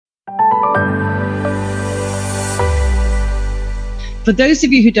For those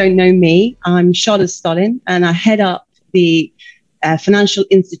of you who don't know me, I'm Charlotte Stalin, and I head up the financial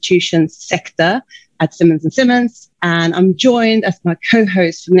institutions sector at Simmons & Simmons. And I'm joined as my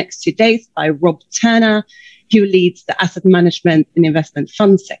co-host for the next 2 days by Rob Turner, who leads the asset management and investment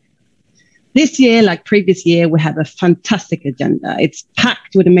fund sector. This year, like previous year, we have a fantastic agenda. It's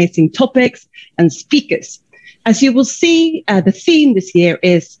packed with amazing topics and speakers. As you will see, the theme this year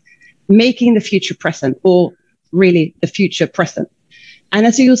is making the future present, or really the future present. And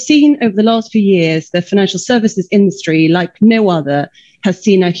as you've seen over the last few years, the financial services industry, like no other, has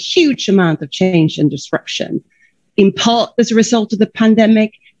seen a huge amount of change and disruption, in part as a result of the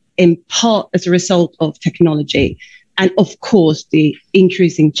pandemic, in part as a result of technology, and of course, the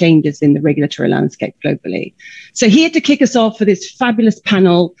increasing changes in the regulatory landscape globally. So here to kick us off for this fabulous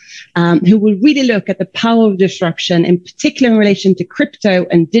panel, who will really look at the power of disruption, in particular in relation to crypto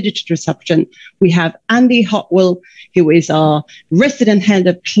and digital disruption, we have Andy Hartwell, who is our resident head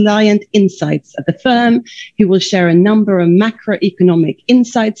of client insights at the firm, who will share a number of macroeconomic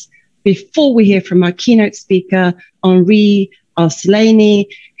insights before we hear from our keynote speaker, Henri Arcelani,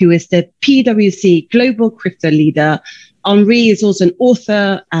 who is the PwC Global Crypto Leader. Henri is also an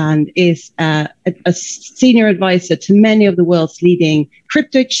author and is a senior advisor to many of the world's leading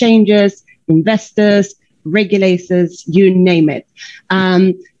crypto exchanges, investors, regulators, you name it.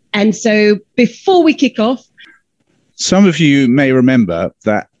 And so before we kick off, some of you may remember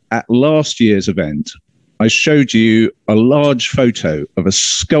that at last year's event, I showed you a large photo of a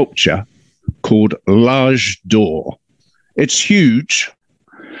sculpture called L'Age d'Or. It's huge,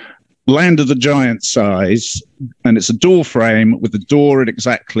 Land of the Giant size, and it's a door frame with the door at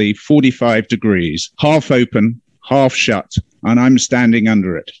exactly 45 degrees, half open, half shut, and I'm standing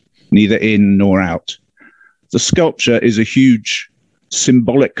under it, neither in nor out. The sculpture is a huge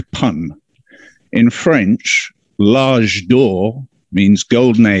symbolic pun. In French, L'Age d'Or means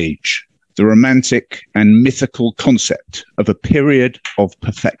golden age, the romantic and mythical concept of a period of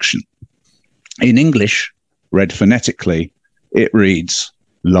perfection. In English, read phonetically, it reads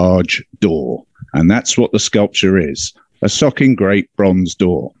large door. And that's what the sculpture is, a socking great bronze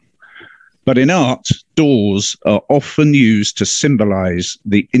door. But in art, doors are often used to symbolize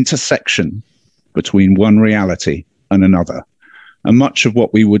the intersection between one reality and another. And much of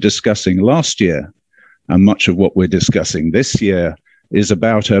what we were discussing last year and much of what we're discussing this year is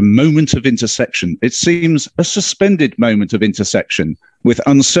about a moment of intersection. It seems a suspended moment of intersection with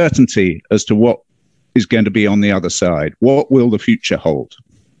uncertainty as to what is going to be on the other side. What will the future hold?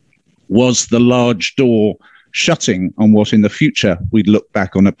 Was the large door shutting on what in the future we'd look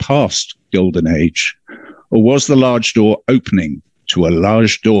back on a past golden age? Or was the large door opening to a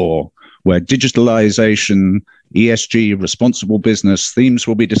large door where digitalization, ESG, responsible business, themes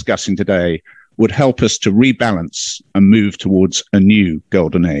we'll be discussing today, would help us to rebalance and move towards a new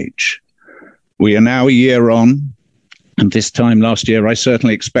golden age? We are now a year on, and this time last year, I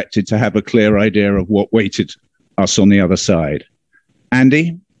certainly expected to have a clear idea of what waited us on the other side.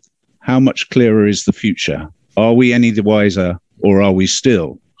 Andy, how much clearer is the future? Are we any the wiser, or are we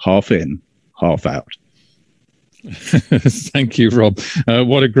still half in, half out? Thank you, Rob.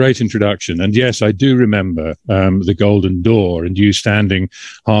 What a great introduction. And yes, I do remember the Golden Door and you standing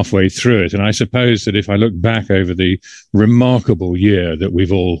halfway through it. And I suppose that if I look back over the remarkable year that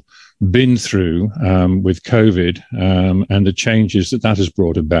we've all been through with COVID and the changes that has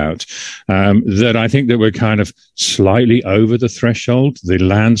brought about, that I think that we're kind of slightly over the threshold. The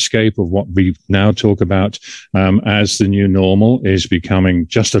landscape of what we now talk about as the new normal is becoming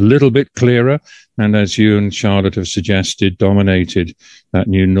just a little bit clearer. And as you and Charlotte have suggested, dominated that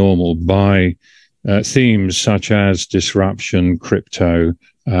new normal by themes such as disruption, crypto,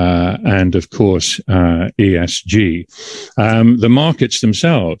 and of course, ESG. The markets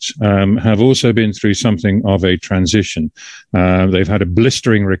themselves have also been through something of a transition. They've had a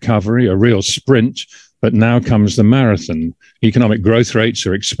blistering recovery, a real sprint, but now comes the marathon. Economic growth rates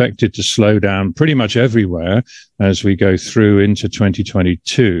are expected to slow down pretty much everywhere as we go through into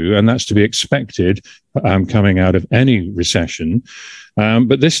 2022, and that's to be expected coming out of any recession.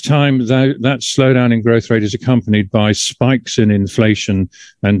 But this time, that slowdown in growth rate is accompanied by spikes in inflation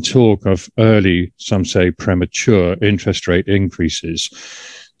and talk of early, some say premature, interest rate increases.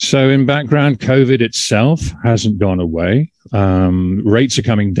 So in background, COVID itself hasn't gone away. Rates are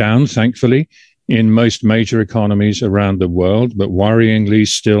coming down, thankfully, in most major economies around the world, but worryingly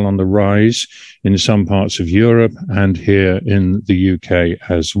still on the rise in some parts of Europe and here in the UK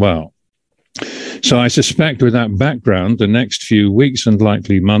as well. So I suspect with that background, the next few weeks and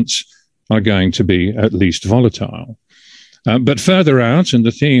likely months are going to be at least volatile. But further out, and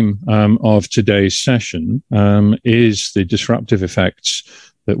the theme of today's session is the disruptive effects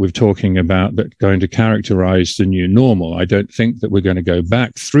that we're talking about that are going to characterize the new normal. I don't think that we're going to go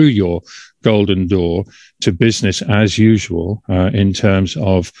back through your golden door to business as usual in terms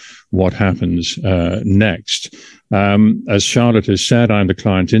of what happens next. As Charlotte has said, I'm the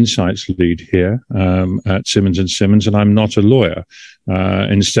client insights lead here at Simmons & Simmons, and I'm not a lawyer.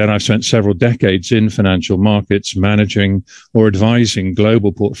 Instead, I've spent several decades in financial markets, managing or advising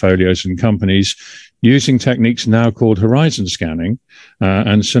global portfolios and companies using techniques now called horizon scanning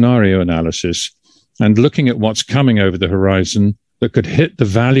and scenario analysis, and looking at what's coming over the horizon that could hit the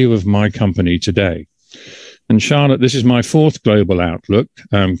value of my company today. And Charlotte, this is my fourth Global Outlook,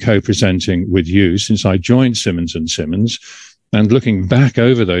 co-presenting with you since I joined Simmons & Simmons. And looking back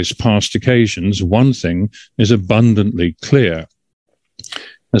over those past occasions, one thing is abundantly clear.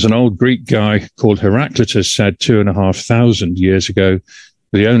 As an old Greek guy called Heraclitus said 2,500 years ago,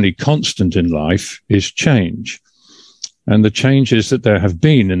 the only constant in life is change. And the changes that there have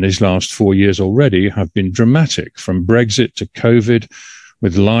been in these last 4 years already have been dramatic, from Brexit to COVID,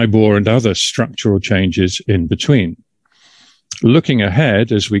 with LIBOR and other structural changes in between. Looking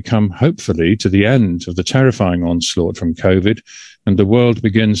ahead, as we come hopefully to the end of the terrifying onslaught from COVID and the world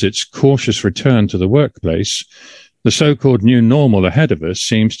begins its cautious return to the workplace, the so-called new normal ahead of us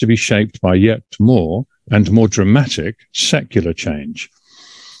seems to be shaped by yet more and more dramatic secular change.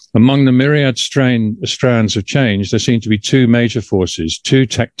 Among the myriad strands of change, there seem to be two major forces, two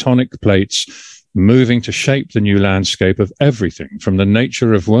tectonic plates moving to shape the new landscape of everything, from the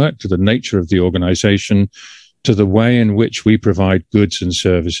nature of work to the nature of the organization to the way in which we provide goods and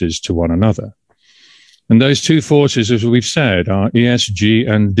services to one another. And those two forces, as we've said, are ESG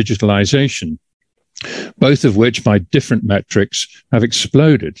and digitalization, both of which, by different metrics, have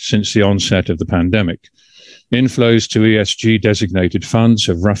exploded since the onset of the pandemic. Inflows to ESG-designated funds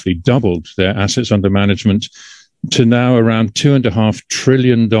have roughly doubled their assets under management to now around $2.5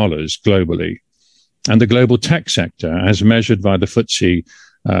 trillion globally. And the global tech sector, as measured by the FTSE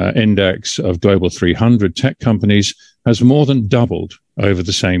index of global 300 tech companies, has more than doubled over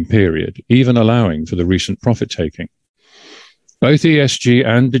the same period, even allowing for the recent profit-taking. Both ESG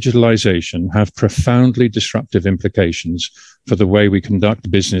and digitalization have profoundly disruptive implications for the way we conduct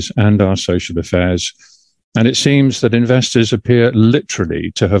business and our social affairs. And it seems that investors appear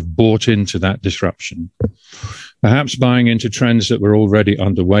literally to have bought into that disruption, perhaps buying into trends that were already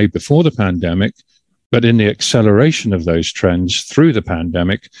underway before the pandemic. But in the acceleration of those trends through the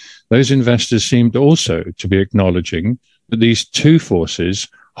pandemic, those investors seemed also to be acknowledging that these two forces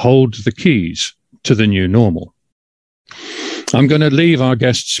hold the keys to the new normal. I'm going to leave our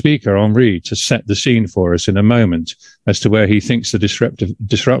guest speaker, Henri, to set the scene for us in a moment as to where he thinks the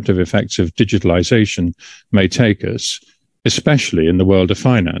disruptive effects of digitalization may take us, especially in the world of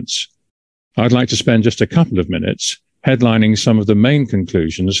finance. I'd like to spend just a couple of minutes headlining some of the main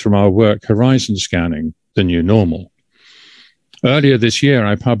conclusions from our work Horizon Scanning, the New Normal. Earlier this year,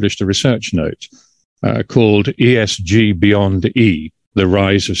 I published a research note called ESG Beyond E, The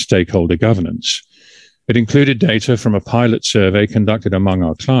Rise of Stakeholder Governance. It included data from a pilot survey conducted among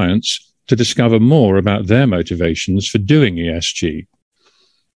our clients to discover more about their motivations for doing ESG.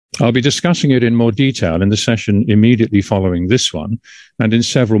 I'll be discussing it in more detail in the session immediately following this one, and in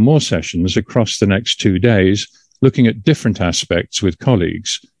several more sessions across the next 2 days, looking at different aspects with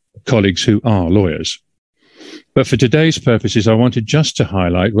colleagues who are lawyers. But for today's purposes, I wanted just to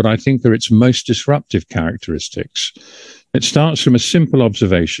highlight what I think are its most disruptive characteristics. It starts from a simple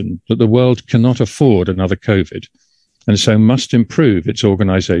observation that the world cannot afford another COVID, and so must improve its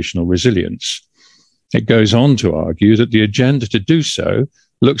organizational resilience. It goes on to argue that the agenda to do so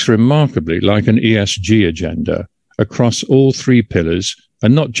looks remarkably like an ESG agenda across all three pillars,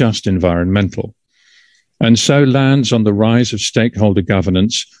 and not just environmental, and so lands on the rise of stakeholder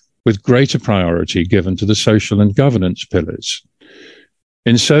governance with greater priority given to the social and governance pillars.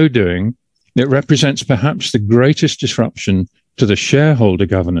 In so doing, it represents perhaps the greatest disruption to the shareholder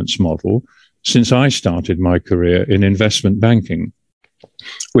governance model since I started my career in investment banking.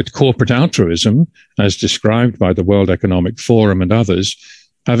 With corporate altruism, as described by the World Economic Forum and others,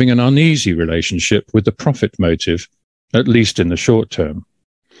 having an uneasy relationship with the profit motive, at least in the short term.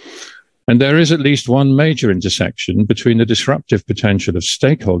 And there is at least one major intersection between the disruptive potential of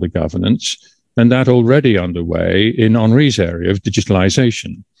stakeholder governance and that already underway in Henri's area of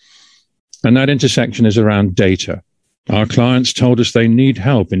digitalization. And that intersection is around data. Our clients told us they need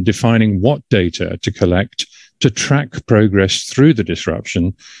help in defining what data to collect to track progress through the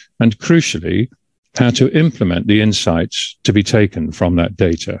disruption, and crucially, how to implement the insights to be taken from that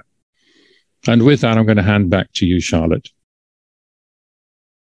data. And with that, I'm going to hand back to you, Charlotte,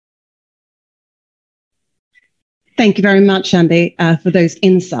 Thank you very much, Andy, for those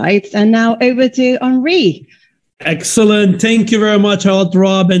insights. And now over to Henri. Excellent. Thank you very much,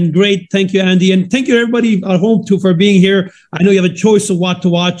 Rob, and great. Thank you, Andy. And thank you, everybody at home, too, for being here. I know you have a choice of what to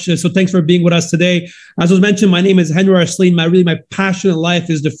watch, so thanks for being with us today. As was mentioned, my name is Henry Arslan. My passion in life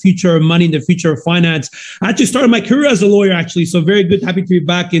is the future of money and the future of finance. I actually started my career as a lawyer, actually, so very good. Happy to be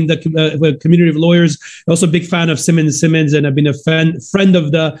back in the community of lawyers. Also a big fan of Simmons & Simmons, and I've been a friend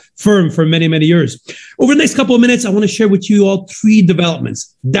of the firm for many, many years. Over the next couple of minutes, I want to share with you all 3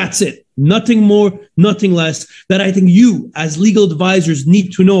 developments. That's it. Nothing more, nothing less, that I think you as legal advisors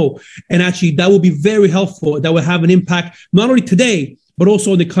need to know. And actually, that will be very helpful. That will have an impact, not only today, but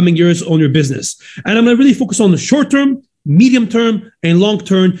also in the coming years on your business. And I'm going to really focus on the short term, medium term, and long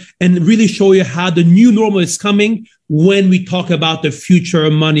term, and really show you how the new normal is coming when we talk about the future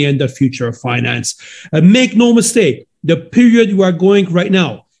of money and the future of finance. Make no mistake, the period we are going right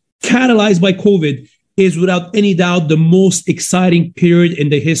now, catalyzed by COVID, is without any doubt the most exciting period in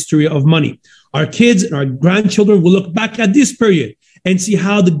the history of money. Our kids and our grandchildren will look back at this period and see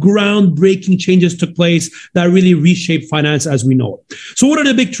how the groundbreaking changes took place that really reshaped finance as we know it. So what are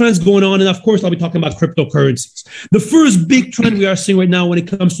the big trends going on? And of course, I'll be talking about cryptocurrencies. The first big trend we are seeing right now when it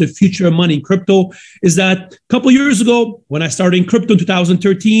comes to the future of money in crypto is that a couple of years ago, when I started in crypto in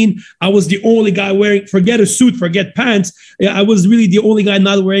 2013, I was the only guy wearing, forget a suit, forget pants. I was really the only guy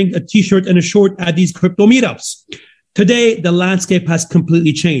not wearing a t-shirt and a short at these crypto meetups. Today, the landscape has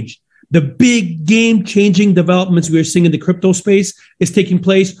completely changed. The big game-changing developments we are seeing in the crypto space is taking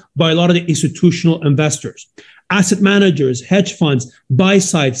place by a lot of the institutional investors, asset managers, hedge funds,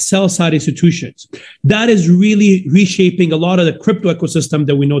 buy-side, sell-side institutions. That is really reshaping a lot of the crypto ecosystem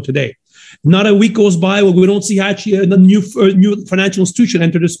that we know today. Not a week goes by where we don't see actually a new financial institution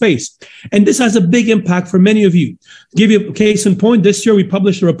enter the space. And this has a big impact for many of you. To give you a case in point, this year we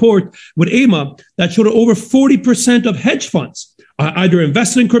published a report with AMA that showed over 40% of hedge funds either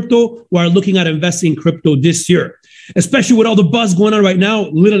invested in crypto or are looking at investing in crypto this year. Especially with all the buzz going on right now,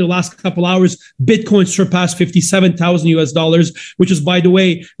 literally the last couple hours, Bitcoin surpassed $57,000, which is, by the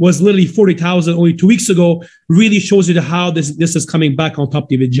way, was literally 40,000 only 2 weeks ago. Really shows you how this is coming back on top of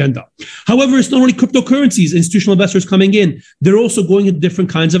the agenda. However, it's not only cryptocurrencies, institutional investors coming in. They're also going into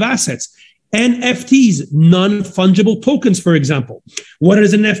different kinds of assets. NFTs, non-fungible tokens, for example. What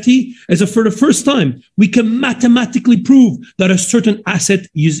is an NFT? As for the first time, we can mathematically prove that a certain asset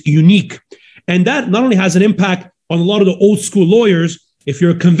is unique. And that not only has an impact on a lot of the old school lawyers. If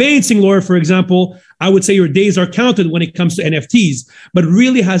you're a conveyancing lawyer, for example, I would say your days are counted when it comes to NFTs, but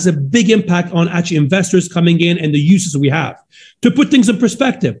really has a big impact on actually investors coming in and the uses we have. To put things in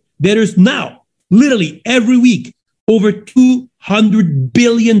perspective, there is now literally every week over $200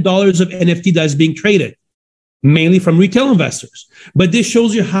 billion of NFT that is being traded, mainly from retail investors. But this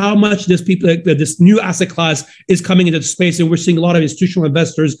shows you how much this new asset class is coming into the space, and we're seeing a lot of institutional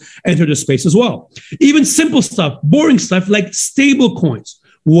investors enter the space as well. Even simple stuff, boring stuff like stable coins.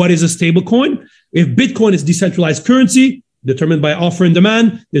 What is a stable coin? If Bitcoin is decentralized currency, determined by offer and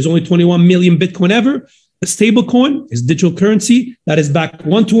demand, there's only 21 million Bitcoin ever. A stable coin is digital currency that is backed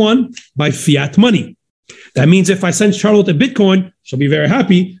one-to-one by fiat money. That means if I send Charlotte a Bitcoin, she'll be very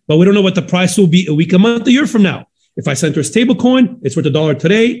happy, but we don't know what the price will be a week, a month, a year from now. If I send her a stable coin, it's worth $1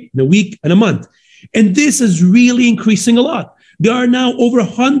 today, in a week, and a month. And this is really increasing a lot. There are now over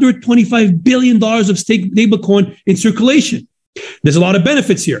 $125 billion of stable coin in circulation. There's a lot of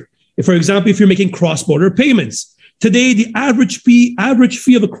benefits here. If, for example, if you're making cross-border payments, today the average fee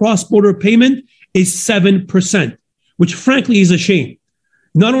of a cross-border payment is 7%, which frankly is a shame.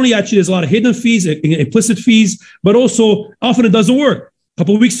 Not only actually there's a lot of hidden fees, implicit fees, but also often it doesn't work. A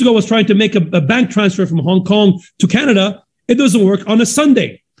couple of weeks ago, I was trying to make a bank transfer from Hong Kong to Canada. It doesn't work on a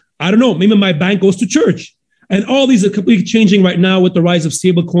Sunday. I don't know. Maybe my bank goes to church. And all these are completely changing right now with the rise of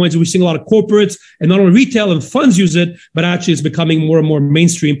stable coins. We're seeing a lot of corporates and not only retail and funds use it, but actually it's becoming more and more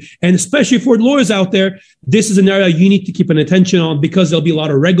mainstream. And especially for lawyers out there, this is an area you need to keep an attention on because there'll be a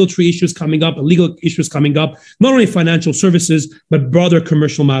lot of regulatory issues coming up, legal issues coming up, not only financial services, but broader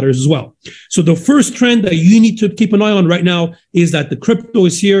commercial matters as well. So the first trend that you need to keep an eye on right now is that the crypto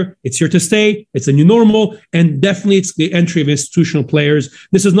is here. It's here to stay. It's a new normal. And definitely it's the entry of institutional players.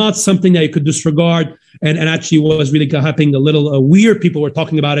 This is not something that you could disregard and actually was really happening a little weird. People were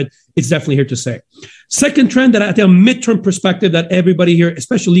talking about it. It's definitely here to stay. Second trend that I think a midterm perspective that everybody here,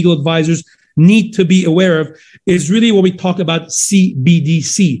 especially legal advisors, need to be aware of is really when we talk about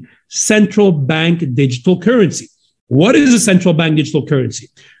CBDC, central bank digital currency. What is a central bank digital currency?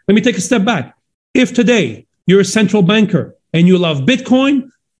 Let me take a step back. If today you're a central banker and you love Bitcoin,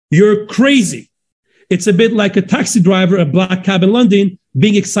 you're crazy. It's a bit like a taxi driver, a black cab in London,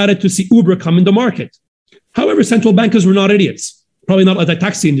 being excited to see Uber come in the market. However, central bankers were not idiots, probably not like the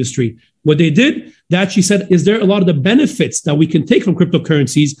taxi industry. What they did, they actually said, is there a lot of the benefits that we can take from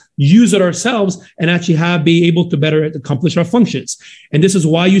cryptocurrencies, use it ourselves, and actually be able to better accomplish our functions? And this is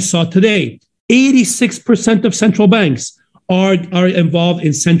why you saw today, 86% of central banks are involved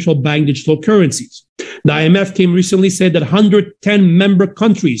in central bank digital currencies. The IMF came recently, said that 110 member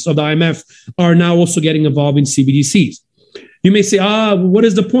countries of the IMF are now also getting involved in CBDCs. You may say, what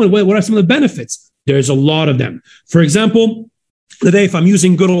is the point? What are some of the benefits? There's a lot of them. For example, today, if I'm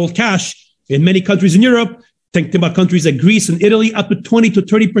using good old cash in many countries in Europe, think about countries like Greece and Italy, up to 20 to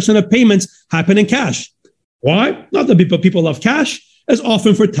 30% of payments happen in cash. Why? Not that people love cash, as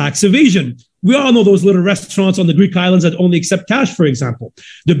often for tax evasion. We all know those little restaurants on the Greek islands that only accept cash, for example.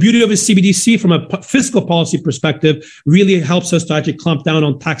 The beauty of a CBDC from a fiscal policy perspective really helps us to actually clamp down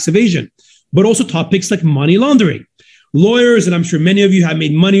on tax evasion, but also topics like money laundering. Lawyers, and I'm sure many of you have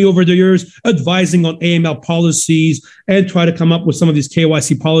made money over the years advising on AML policies and try to come up with some of these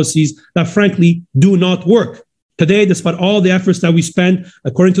KYC policies that frankly do not work. Today, despite all the efforts that we spend,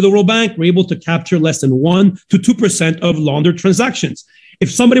 according to the World Bank, we're able to capture less than 1 to 2% of laundered transactions.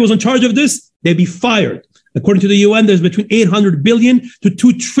 If somebody was in charge of this, they'd be fired. According to the UN, there's between $800 billion to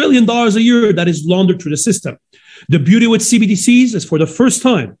 $2 trillion a year that is laundered through the system. The beauty with CBDCs is for the first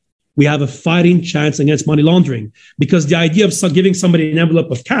time, we have a fighting chance against money laundering, because the idea of giving somebody an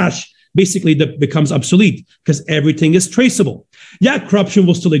envelope of cash basically becomes obsolete because everything is traceable. Yeah, corruption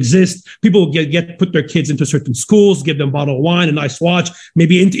will still exist. People will put their kids into certain schools, give them a bottle of wine, a nice watch,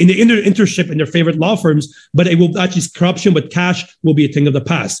 maybe in the internship in their favorite law firms, but it will actually, corruption with cash will be a thing of the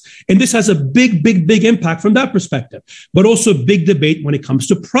past. And this has a big impact from that perspective, but also a big debate when it comes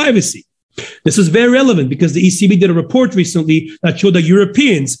to privacy. This is very relevant because the ECB did a report recently that showed that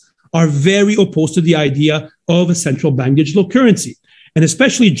Europeans are very opposed to the idea of a central bank digital currency. And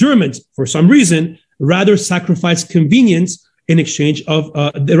especially Germans, for some reason, rather sacrifice convenience in exchange of,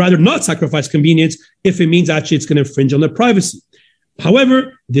 they rather not sacrifice convenience if it means actually it's going to infringe on their privacy.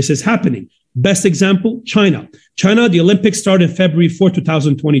 However, this is happening. Best example, China. China, the Olympics start in February 4,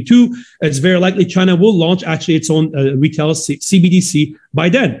 2022. It's very likely China will launch actually its own retail CBDC by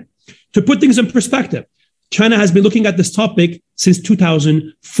then. To put things in perspective, China has been looking at this topic since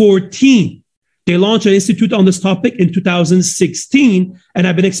 2014. They launched an institute on this topic in 2016 and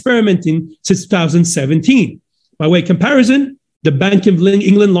have been experimenting since 2017. By way of comparison, the Bank of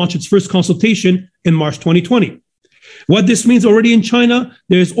England launched its first consultation in March 2020. What this means already in China,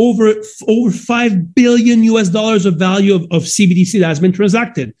 there's over $5 billion of value of CBDC that has been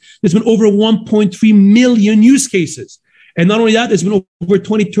transacted. There's been over 1.3 million use cases. And not only that, there's been over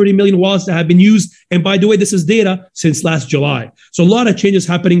 20, 30 million wallets that have been used. And by the way, this is data since last July. So a lot of changes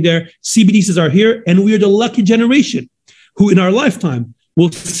happening there. CBDCs are here, and we are the lucky generation who in our lifetime will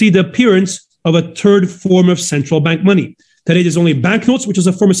see the appearance of a third form of central bank money. Today, there's only banknotes, which is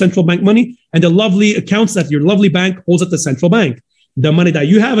a form of central bank money, and the lovely accounts that your lovely bank holds at the central bank. The money that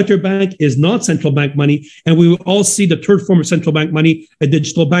you have at your bank is not central bank money, and we will all see the third form of central bank money, a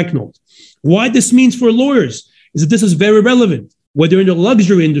digital banknote. Why this means for lawyers is that this is very relevant. Whether you're in the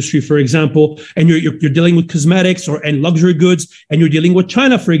luxury industry, for example, and you're dealing with cosmetics and luxury goods, and you're dealing with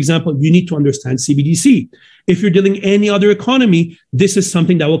China, for example, you need to understand CBDC. If you're dealing any other economy, this is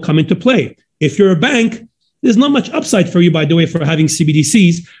something that will come into play. If you're a bank, there's not much upside for you, by the way, for having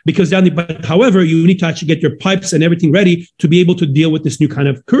CBDCs, because however, you need to actually get your pipes and everything ready to be able to deal with this new kind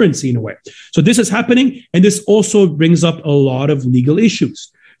of currency in a way. So this is happening, and this also brings up a lot of legal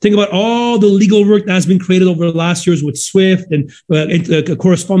issues. Think about all the legal work that has been created over the last years with SWIFT and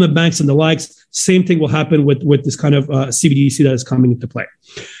correspondent banks and the likes. Same thing will happen with this kind of CBDC that is coming into play.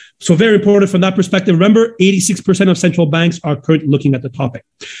 So very important from that perspective. Remember, 86% of central banks are currently looking at the topic.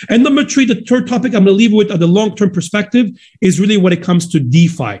 And number 3, the third topic I'm going to leave with the long-term perspective is really when it comes to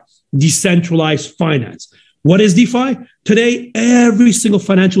DeFi, decentralized finance. What is DeFi? Today, every single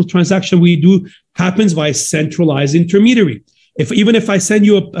financial transaction we do happens by a centralized intermediary. Even if I send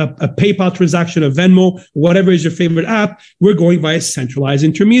you a PayPal transaction, a Venmo, whatever is your favorite app, we're going via a centralized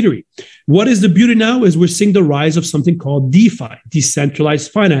intermediary. What is the beauty now is we're seeing the rise of something called DeFi,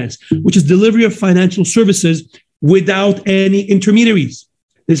 decentralized finance, which is delivery of financial services without any intermediaries.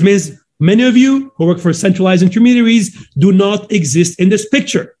 This means many of you who work for centralized intermediaries do not exist in this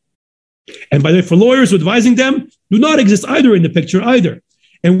picture. And by the way, for lawyers advising them, do not exist either in the picture either.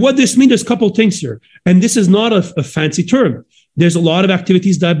 And what this means, there's a couple of things here. And this is not a fancy term. There's a lot of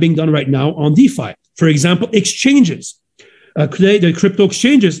activities that are being done right now on DeFi. For example, exchanges. Today, the crypto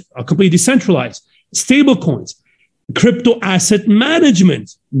exchanges are completely decentralized. Stable coins, crypto asset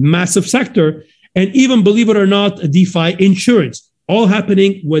management, massive sector, and even, believe it or not, DeFi insurance, all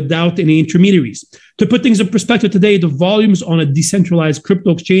happening without any intermediaries. To put things in perspective today, the volumes on a decentralized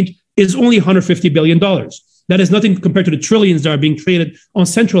crypto exchange is only $150 billion. That is nothing compared to the trillions that are being traded on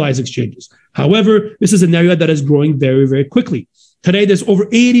centralized exchanges. However, this is an area that is growing very, very quickly. Today, there's over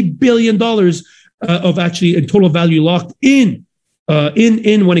 $80 billion of actually in total value locked in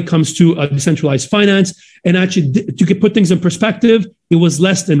when it comes to decentralized finance. And actually, to put things in perspective, it was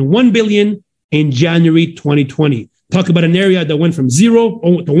less than 1 billion in January 2020. Talk about an area that went from 0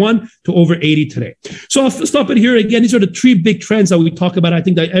 to 1 to over 80 today. So I'll stop it here. Again, these are the three big trends that we talk about. I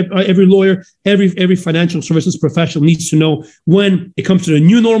think that every lawyer, every financial services professional needs to know when it comes to the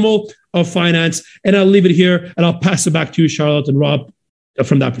new normal of finance. And I'll leave it here and I'll pass it back to you, Charlotte and Rob,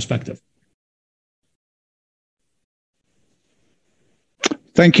 from that perspective.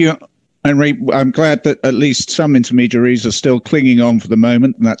 Thank you, Henry. I'm glad that at least some intermediaries are still clinging on for the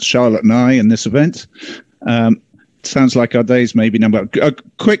moment, and that's Charlotte and I in this event. Sounds like our days may be numbered. A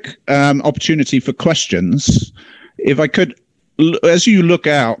quick opportunity for questions. If I could, as you look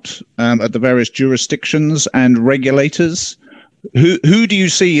out at the various jurisdictions and regulators, who do you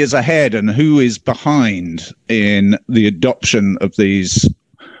see is ahead and who is behind in the adoption of these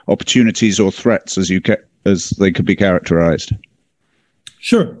opportunities or threats as they could be characterized?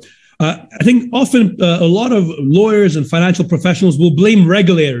 Sure. I think often a lot of lawyers and financial professionals will blame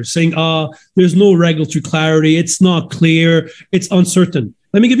regulators, saying, there's no regulatory clarity, it's not clear, it's uncertain.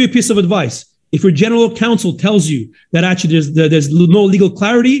 Let me give you a piece of advice. If your general counsel tells you that actually there's no legal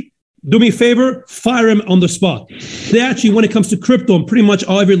clarity, do me a favor, fire him on the spot. They actually, when it comes to crypto and pretty much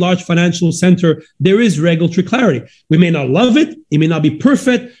every large financial center, there is regulatory clarity. We may not love it, it may not be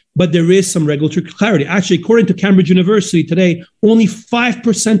perfect, but there is some regulatory clarity. Actually, according to Cambridge University today, only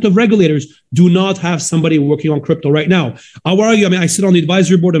 5% of regulators do not have somebody working on crypto right now. I will argue, I sit on the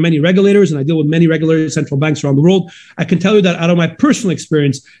advisory board of many regulators and I deal with many regulators, central banks around the world. I can tell you that out of my personal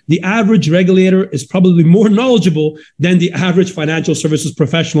experience, the average regulator is probably more knowledgeable than the average financial services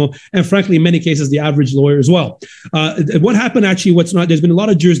professional. And frankly, in many cases, the average lawyer as well. What happened actually, there's been a lot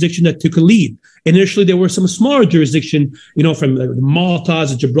of jurisdiction that took a lead. Initially, there were some smaller jurisdiction, from the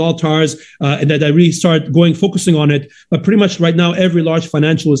Maltas, the Gibraltars, and that really started focusing on it. But pretty much right now, every large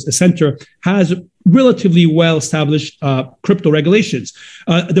financial center has relatively well-established crypto regulations.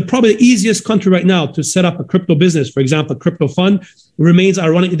 Probably the easiest country right now to set up a crypto business, for example, a crypto fund, remains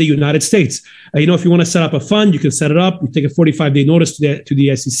ironically the United States. If you want to set up a fund, you can set it up. You take a 45-day notice to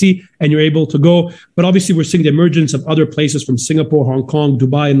the SEC, and you're able to go. But obviously, we're seeing the emergence of other places from Singapore, Hong Kong,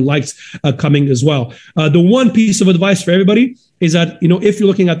 Dubai, and likes coming as well. The one piece of advice for everybody is that, if you're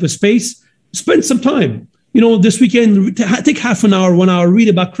looking at the space, spend some time. This weekend, take half an hour, 1 hour, read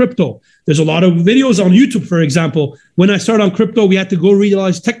about crypto. There's a lot of videos on YouTube, for example. When I started on crypto, we had to go read a lot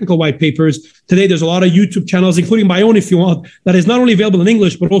of technical white papers. Today, there's a lot of YouTube channels, including my own, if you want, that is not only available in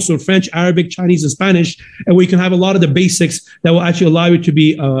English, but also in French, Arabic, Chinese, and Spanish. And we can have a lot of the basics that will actually allow you to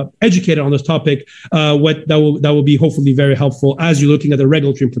be educated on this topic, that will be hopefully very helpful as you're looking at the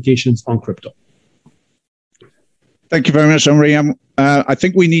regulatory implications on crypto. Thank you very much, Henri. I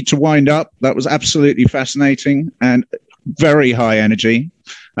think we need to wind up. That was absolutely fascinating and very high energy.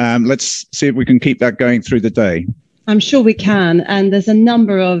 Let's see if we can keep that going through the day. I'm sure we can. And there's a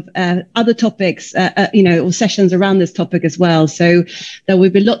number of other topics, or sessions around this topic as well. So there will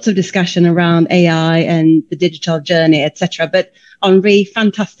be lots of discussion around AI and the digital journey, etc. But Henri,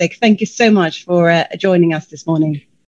 fantastic. Thank you so much for joining us this morning.